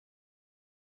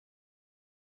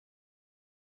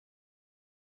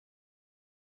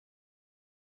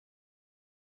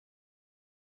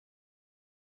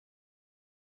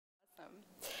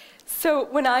So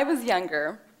when I was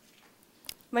younger,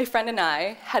 my friend and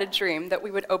I had a dream that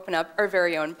we would open up our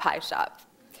very own pie shop.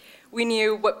 We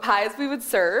knew what pies we would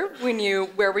serve. We knew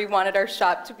where we wanted our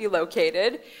shop to be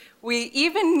located. We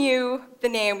even knew the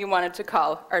name we wanted to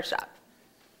call our shop.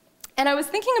 And I was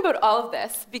thinking about all of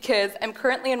this because I'm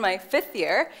currently in my 5th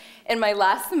year. In my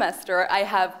last semester, I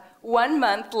have 1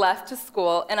 month left to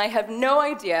school, and I have no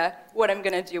idea what I'm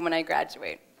going to do when I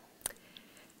graduate.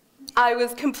 I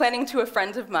was complaining to a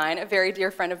friend of mine, a very dear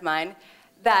friend of mine,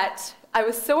 that I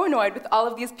was so annoyed with all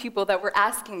of these people that were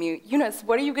asking me, Eunice,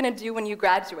 what are you going to do when you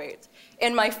graduate?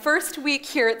 In my first week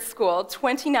here at school,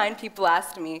 29 people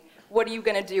asked me, what are you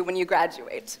going to do when you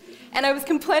graduate? And I was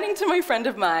complaining to my friend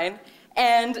of mine,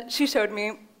 and she showed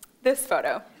me this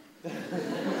photo.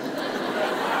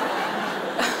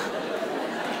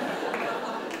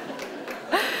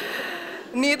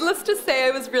 Needless to say,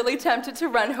 I was really tempted to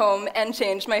run home and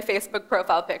change my Facebook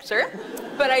profile picture,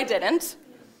 but I didn't.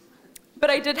 But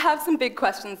I did have some big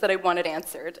questions that I wanted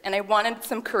answered, and I wanted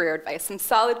some career advice, some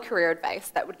solid career advice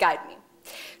that would guide me.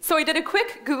 So I did a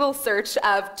quick Google search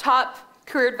of top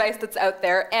career advice that's out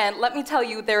there, and let me tell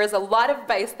you, there is a lot of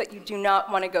advice that you do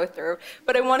not want to go through,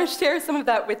 but I want to share some of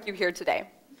that with you here today.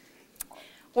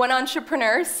 One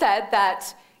entrepreneur said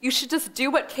that you should just do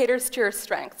what caters to your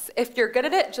strengths. If you're good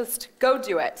at it, just go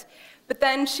do it. But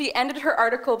then she ended her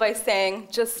article by saying,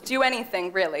 just do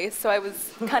anything, really, so I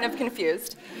was kind of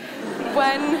confused.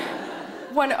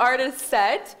 One artist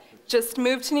said, just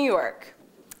move to New York.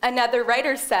 Another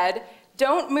writer said,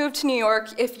 don't move to New York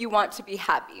if you want to be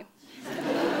happy.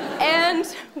 And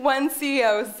one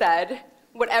CEO said,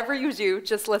 whatever you do,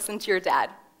 just listen to your dad.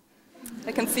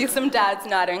 I can see some dads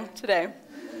nodding today.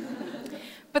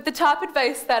 But the top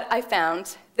advice that I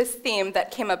found, this theme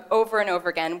that came up over and over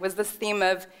again, was this theme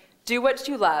of do what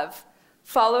you love,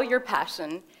 follow your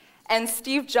passion. And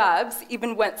Steve Jobs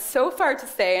even went so far to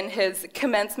say in his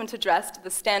commencement address to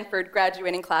the Stanford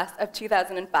graduating class of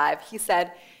 2005, he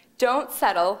said, don't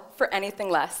settle for anything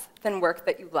less than work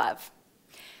that you love.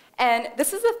 And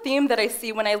this is a theme that I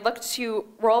see when I look to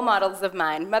role models of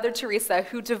mine, Mother Teresa,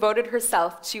 who devoted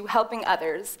herself to helping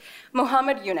others,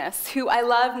 Muhammad Yunus, who I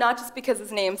love not just because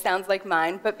his name sounds like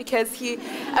mine, but because he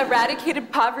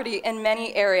eradicated poverty in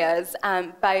many areas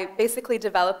by basically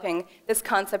developing this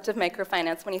concept of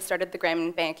microfinance when he started the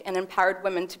Grameen Bank and empowered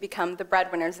women to become the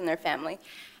breadwinners in their family.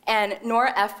 And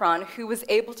Nora Ephron, who was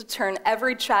able to turn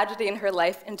every tragedy in her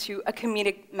life into a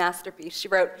comedic masterpiece. She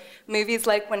wrote movies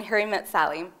like When Harry Met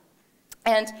Sally.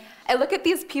 And I look at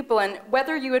these people, and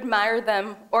whether you admire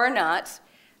them or not,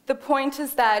 the point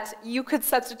is that you could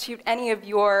substitute any of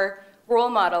your role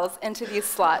models into these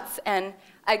slots, and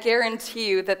I guarantee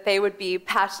you that they would be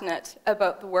passionate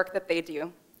about the work that they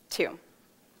do, too.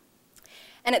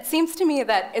 And it seems to me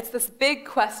that it's this big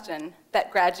question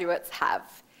that graduates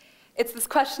have. It's this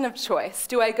question of choice.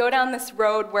 Do I go down this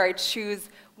road where I choose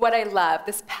what I love,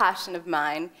 this passion of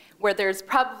mine, where there's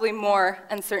probably more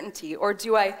uncertainty? Or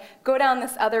do I go down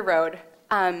this other road,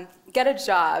 get a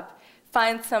job,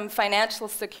 find some financial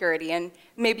security, and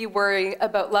maybe worry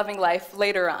about loving life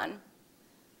later on?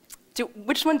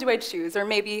 Which one do I choose? Or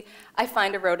maybe I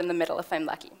find a road in the middle if I'm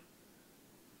lucky.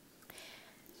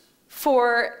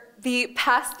 For the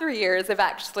past 3 years, I've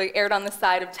actually erred on the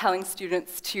side of telling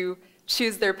students to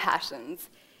choose their passions.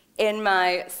 In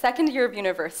my 2nd year of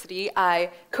university,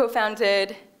 I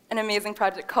co-founded an amazing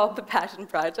project called the Passion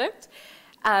Project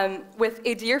with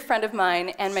a dear friend of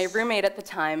mine and my roommate at the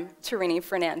time, Tarini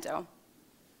Fernando.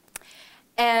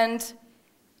 And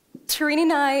Tarini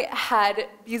and I had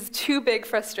these 2 big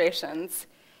frustrations.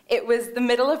 It was the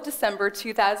middle of December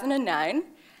 2009,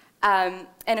 and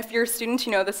if you're a student,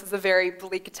 you know this is a very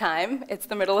bleak time. It's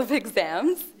the middle of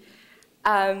exams.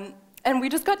 And we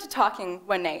just got to talking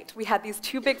one night. We had these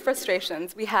 2 big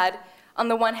frustrations. We had, on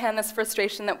the one hand, this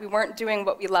frustration that we weren't doing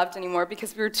what we loved anymore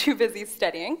because we were too busy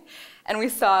studying, and we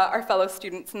saw our fellow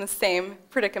students in the same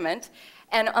predicament.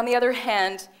 And on the other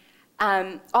hand,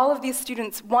 all of these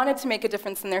students wanted to make a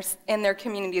difference in their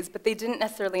communities, but they didn't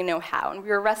necessarily know how. And we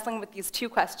were wrestling with these 2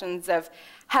 questions of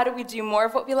how do we do more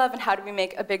of what we love and how do we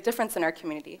make a big difference in our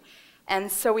community?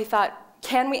 And so we thought,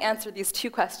 can we answer these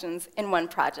 2 questions in one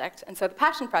project? And so the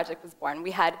Passion Project was born. We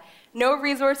had no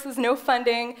resources, no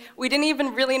funding. We didn't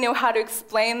even really know how to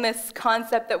explain this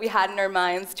concept that we had in our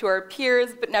minds to our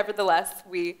peers, but nevertheless,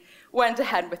 we went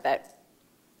ahead with it.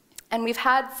 And we've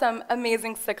had some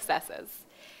amazing successes.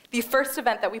 The first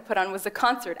event that we put on was a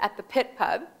concert at the Pit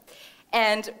Pub,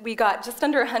 and we got just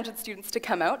under 100 students to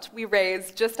come out. We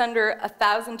raised just under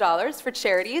 $1,000 for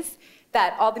charities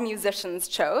that all the musicians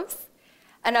chose.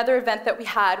 Another event that we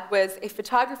had was a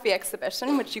photography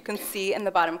exhibition, which you can see in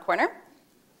the bottom corner.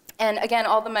 And again,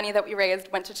 all the money that we raised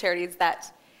went to charities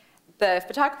that the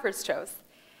photographers chose.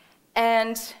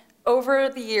 And over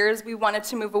the years, we wanted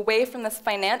to move away from this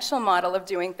financial model of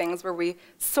doing things where we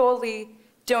solely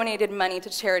donated money to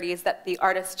charities that the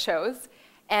artists chose,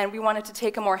 and we wanted to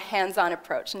take a more hands-on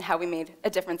approach in how we made a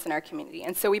difference in our community.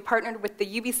 And so we partnered with the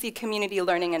UBC Community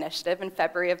Learning Initiative in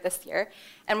February of this year,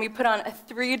 and we put on a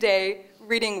 3-day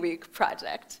reading week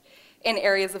project in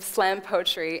areas of slam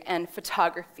poetry and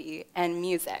photography and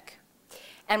music.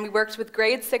 And we worked with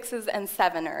grade 6s and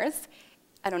 7ers,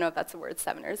 I don't know if that's a word,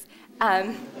 7ers,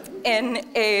 in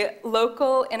a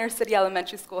local inner-city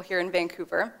elementary school here in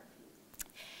Vancouver.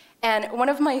 And one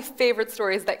of my favorite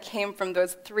stories that came from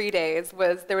those 3 days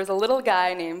was there was a little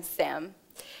guy named Sam.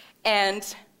 And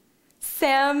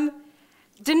Sam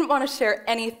didn't want to share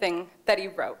anything that he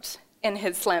wrote in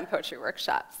his slam poetry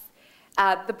workshops.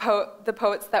 The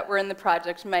poets that were in the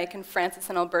project, Mike and Francis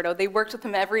and Alberto, they worked with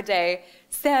him every day.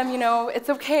 Sam, you know, it's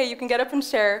okay, you can get up and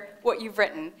share what you've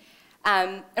written.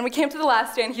 And we came to the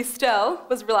last day, and he still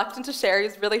was reluctant to share. He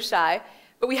was really shy.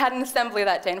 But we had an assembly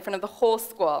that day in front of the whole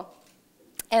school.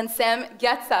 And Sam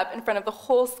gets up in front of the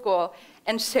whole school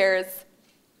and shares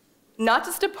not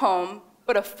just a poem,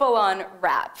 but a full-on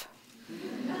rap.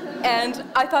 And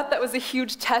I thought that was a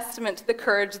huge testament to the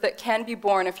courage that can be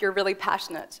born if you're really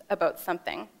passionate about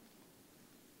something.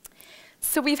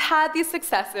 So we've had these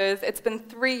successes. It's been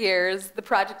 3 years. The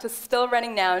project is still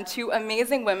running now, and 2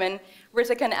 amazing women,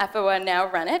 Ritika and Effoa,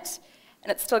 now run it,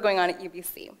 and it's still going on at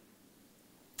UBC.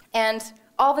 And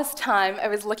all this time, I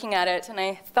was looking at it, and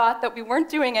I thought that we weren't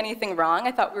doing anything wrong.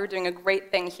 I thought we were doing a great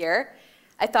thing here.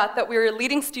 I thought that we were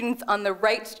leading students on the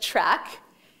right track.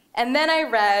 And then I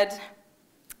read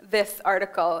this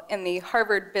article in the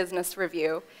Harvard Business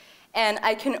Review, and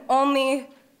I can only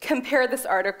compare this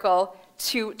article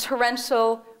to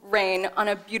torrential rain on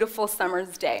a beautiful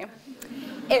summer's day.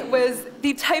 It was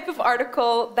the type of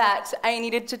article that I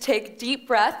needed to take deep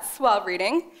breaths while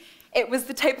reading. It was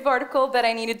the type of article that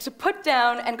I needed to put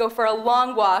down and go for a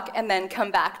long walk and then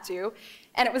come back to.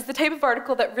 And it was the type of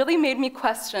article that really made me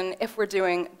question if we're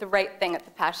doing the right thing at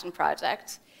the Passion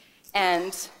Project.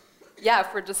 And yeah,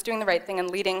 if we're just doing the right thing and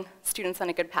leading students on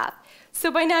a good path.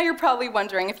 So by now you're probably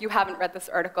wondering, if you haven't read this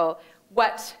article,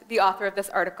 what the author of this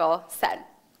article said.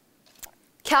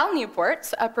 Cal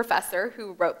Newport, a professor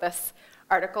who wrote this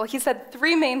article, he said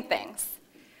 3 main things.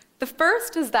 The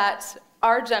first is that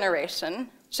our generation,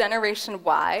 Generation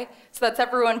Y, so that's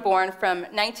everyone born from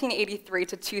 1983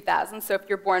 to 2000, so if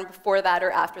you're born before that or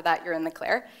after that, you're in the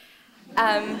clear.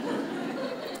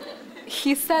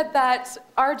 He said that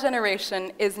our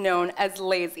generation is known as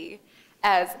lazy,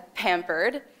 as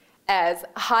pampered, as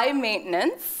high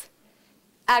maintenance.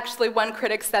 Actually, one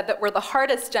critic said that we're the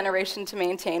hardest generation to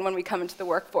maintain when we come into the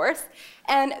workforce.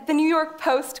 And the New York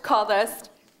Post called us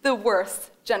the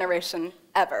worst generation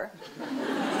ever.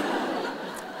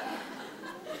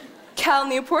 Cal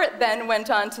Newport then went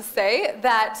on to say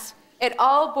that it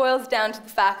all boils down to the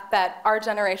fact that our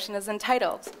generation is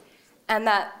entitled, and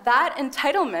that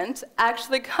entitlement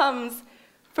actually comes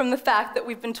from the fact that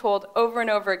we've been told over and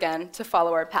over again to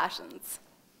follow our passions.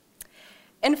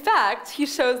 In fact, he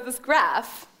shows this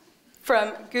graph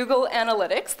from Google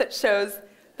Analytics that shows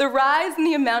the rise in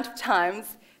the amount of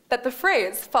times that the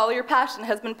phrase "follow your passion"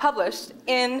 has been published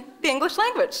in the English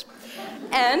language.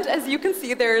 And as you can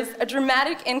see, there's a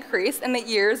dramatic increase in the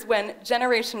years when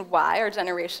Generation Y, our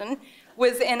generation,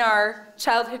 was in our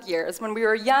childhood years, when we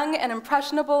were young and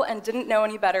impressionable and didn't know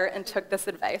any better and took this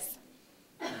advice.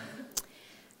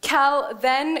 Cal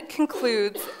then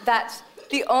concludes that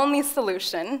the only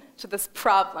solution to this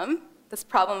problem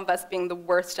of us being the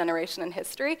worst generation in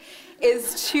history,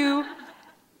 is to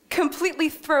completely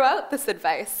throw out this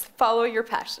advice: follow your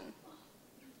passion.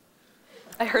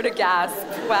 I heard a gasp.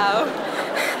 Wow.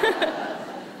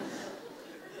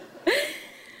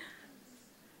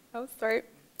 Oh, sorry.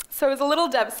 So I was a little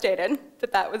devastated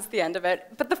that that was the end of it.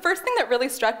 But the first thing that really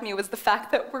struck me was the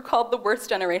fact that we're called the worst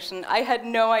generation. I had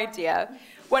no idea.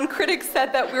 One critic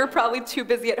said that we were probably too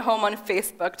busy at home on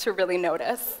Facebook to really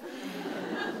notice.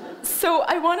 So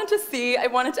I wanted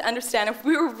to understand if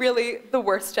we were really the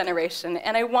worst generation,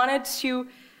 and I wanted to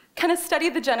kind of study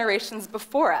the generations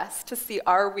before us to see,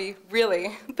 are we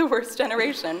really the worst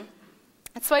generation?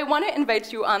 And so I want to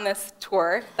invite you on this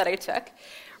tour that I took.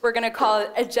 We're going to call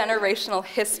it a generational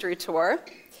history tour.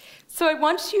 So I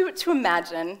want you to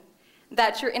imagine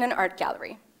that you're in an art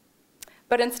gallery,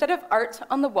 but instead of art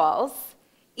on the walls,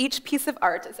 each piece of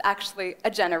art is actually a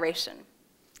generation.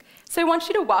 So I want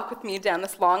you to walk with me down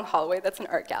this long hallway that's an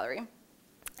art gallery.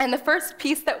 And the first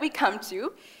piece that we come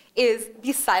to is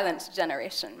the silent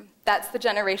generation. That's the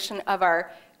generation of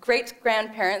our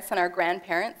great-grandparents and our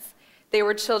grandparents. They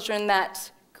were children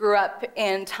that grew up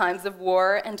in times of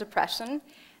war and depression.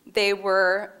 They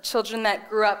were children that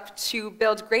grew up to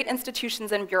build great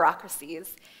institutions and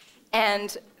bureaucracies.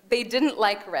 And they didn't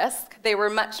like risk. They were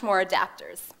much more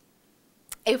adapters.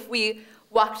 If we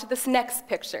walk to this next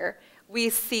picture, we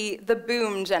see the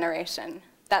boom generation.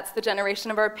 That's the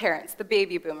generation of our parents, the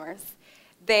baby boomers.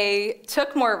 They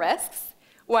took more risks.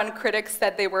 One critic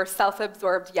said they were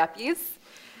self-absorbed yuppies.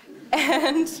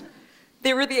 And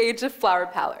they were the age of flower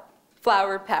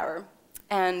power,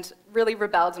 and really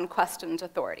rebelled and questioned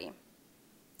authority.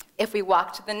 If we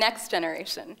walk to the next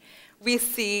generation, we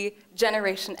see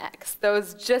Generation X,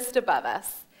 those just above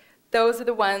us. Those are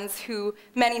the ones who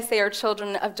many say are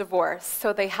children of divorce,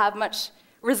 so they have much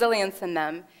resilience in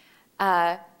them.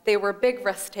 They were big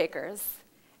risk takers.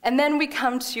 And then we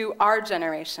come to our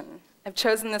generation. I've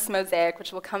chosen this mosaic,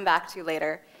 which we'll come back to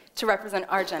later, to represent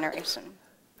our generation.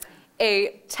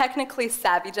 A technically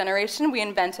savvy generation. We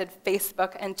invented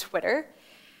Facebook and Twitter.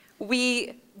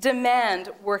 We demand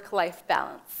work-life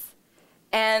balance.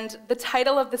 And the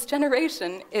title of this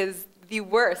generation is the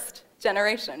worst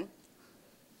generation.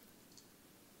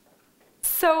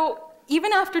 So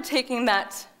even after taking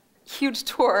that huge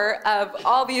tour of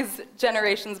all these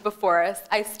generations before us,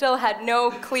 I still had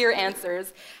no clear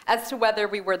answers as to whether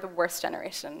we were the worst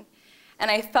generation.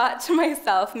 And I thought to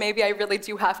myself, maybe I really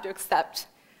do have to accept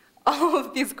all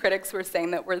of these critics who are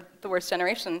saying that we're the worst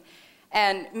generation.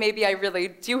 And maybe I really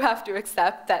do have to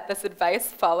accept that this advice,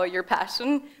 follow your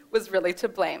passion, was really to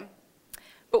blame.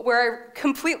 But where I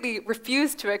completely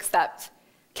refused to accept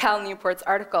Cal Newport's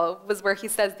article was where he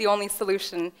says the only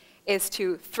solution is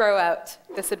to throw out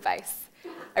this advice.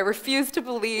 I refuse to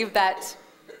believe that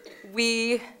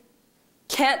we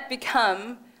can't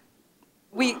become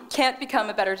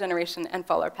a better generation and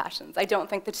follow our passions. I don't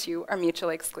think the two are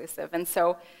mutually exclusive. And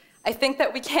so I think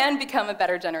that we can become a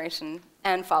better generation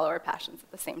and follow our passions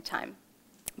at the same time.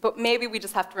 But maybe we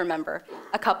just have to remember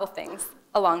a couple things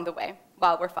along the way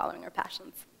while we're following our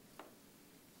passions.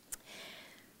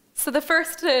 So the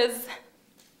first is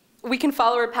we can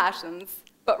follow our passions,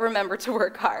 but remember to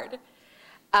work hard.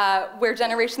 Where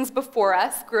generations before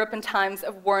us grew up in times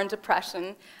of war and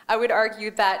depression, I would argue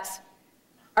that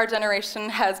our generation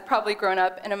has probably grown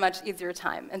up in a much easier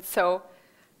time. And so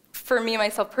for me,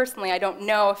 myself personally, I don't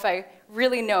know if I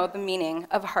really know the meaning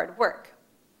of hard work.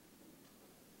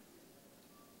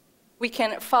 We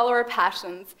can follow our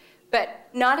passions, but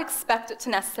not expect it to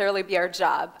necessarily be our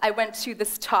job. I went to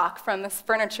this talk from this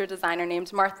furniture designer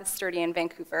named Martha Sturdy in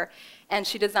Vancouver, and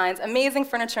she designs amazing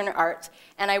furniture and art.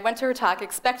 And I went to her talk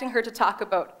expecting her to talk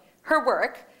about her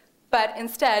work, but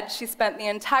instead she spent the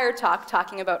entire talk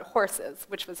talking about horses,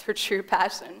 which was her true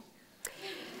passion.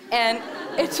 And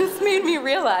it just made me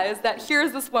realize that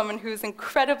here's this woman who's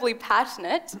incredibly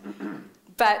passionate,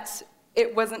 but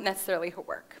it wasn't necessarily her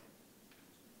work.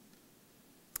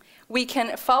 We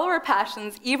can follow our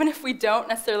passions even if we don't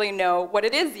necessarily know what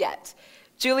it is yet.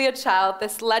 Julia Child,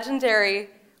 this legendary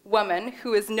woman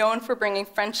who is known for bringing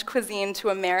French cuisine to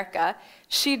America,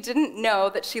 she didn't know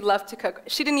that she loved to cook.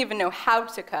 She didn't even know how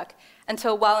to cook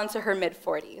until well into her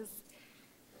mid-40s.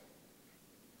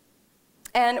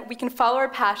 And we can follow our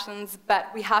passions, but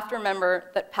we have to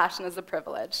remember that passion is a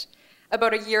privilege.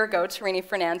 About a year ago, Tarini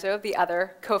Fernando, the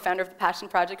other co-founder of the Passion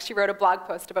Project, she wrote a blog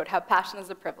post about how passion is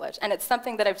a privilege, and it's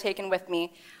something that I've taken with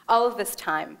me all of this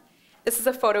time. This is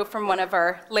a photo from one of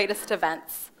our latest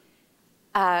events.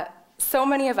 So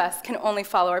many of us can only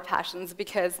follow our passions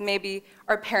because maybe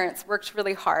our parents worked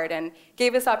really hard and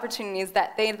gave us opportunities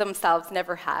that they themselves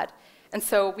never had. And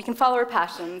so we can follow our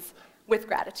passions with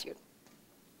gratitude.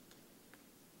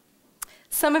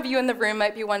 Some of you in the room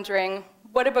might be wondering,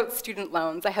 what about student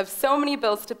loans? I have so many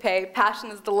bills to pay.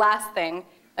 Passion is the last thing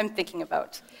I'm thinking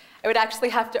about. I would actually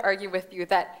have to argue with you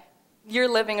that you're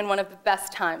living in one of the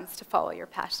best times to follow your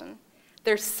passion.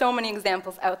 There's so many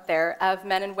examples out there of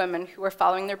men and women who are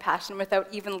following their passion without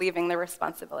even leaving their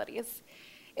responsibilities.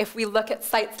 If we look at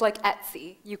sites like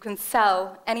Etsy, you can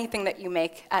sell anything that you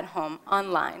make at home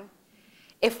online.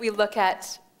 If we look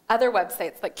at other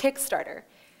websites like Kickstarter,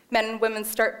 men and women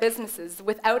start businesses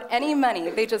without any money.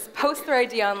 They just post their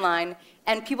idea online,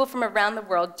 and people from around the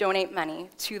world donate money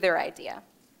to their idea.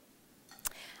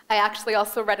 I actually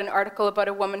also read an article about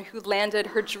a woman who landed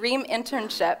her dream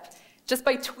internship just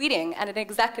by tweeting at an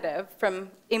executive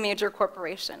from a major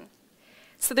corporation.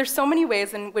 So there's so many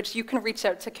ways in which you can reach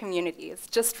out to communities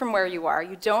just from where you are.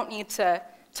 You don't need to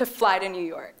fly to New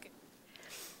York.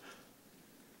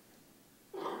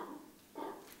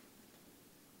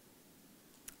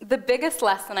 the biggest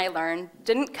lesson I learned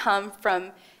didn't come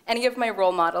from any of my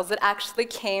role models. It actually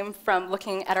came from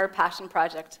looking at our passion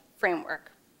project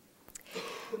framework.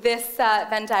 This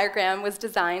Venn diagram was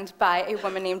designed by a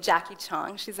woman named Jackie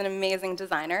Chong. She's an amazing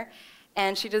designer.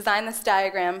 And she designed this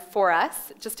diagram for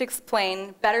us just to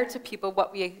explain better to people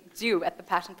what we do at the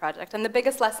Passion Project. And the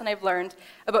biggest lesson I've learned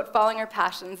about following our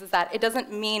passions is that it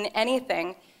doesn't mean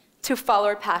anything to follow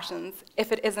our passions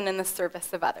if it isn't in the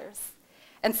service of others.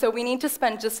 And so we need to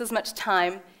spend just as much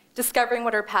time discovering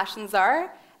what our passions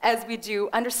are as we do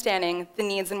understanding the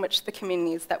needs in which the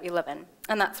communities that we live in.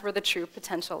 And that's where the true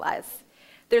potential lies.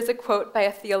 There's a quote by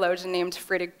a theologian named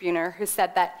Friedrich Buhner who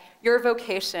said that your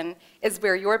vocation is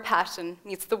where your passion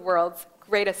meets the world's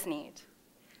greatest need.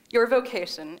 Your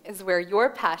vocation is where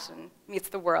your passion meets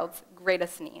the world's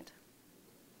greatest need.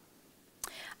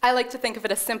 I like to think of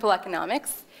it as simple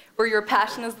economics, where your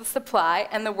passion is the supply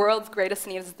and the world's greatest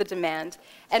need is the demand.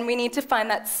 And we need to find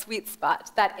that sweet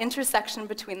spot, that intersection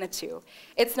between the two.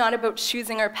 It's not about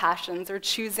choosing our passions or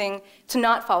choosing to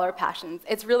not follow our passions.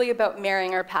 It's really about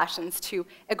marrying our passions to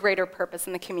a greater purpose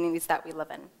in the communities that we live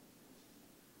in.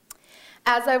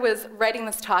 As I was writing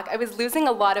this talk, I was losing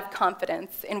a lot of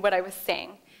confidence in what I was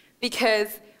saying,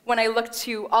 because when I looked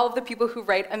to all of the people who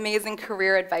write amazing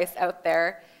career advice out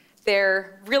there,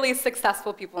 they're really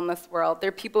successful people in this world.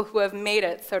 They're people who have made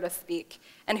it, so to speak.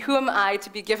 And who am I to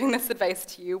be giving this advice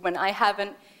to you when I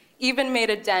haven't even made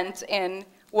a dent in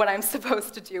what I'm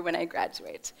supposed to do when I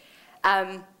graduate?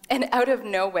 And out of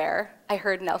nowhere, I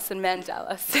heard Nelson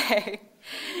Mandela say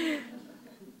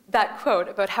that quote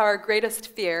about how our greatest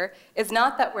fear is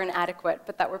not that we're inadequate,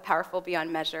 but that we're powerful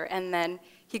beyond measure. And then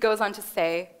he goes on to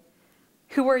say,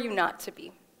 who are you not to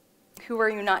be? Who are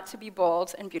you not to be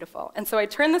bold and beautiful? And so I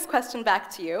turn this question back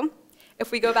to you.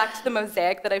 If we go back to the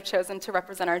mosaic that I've chosen to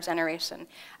represent our generation,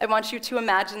 I want you to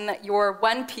imagine that you're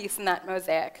one piece in that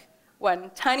mosaic, one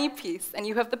tiny piece, and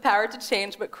you have the power to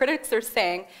change what critics are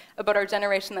saying about our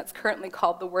generation that's currently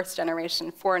called the worst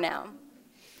generation for now.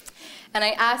 And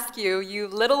I ask you, you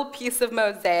little piece of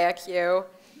mosaic,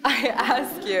 I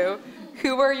ask you,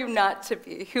 who are you not to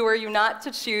be? Who are you not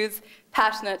to choose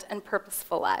passionate and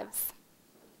purposeful lives?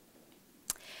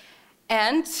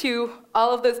 And to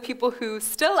all of those people who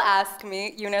still ask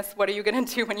me, Eunice, what are you going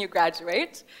to do when you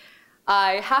graduate?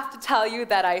 I have to tell you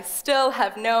that I still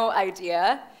have no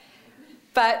idea,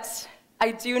 but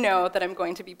I do know that I'm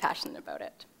going to be passionate about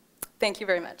it. Thank you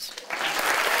very much.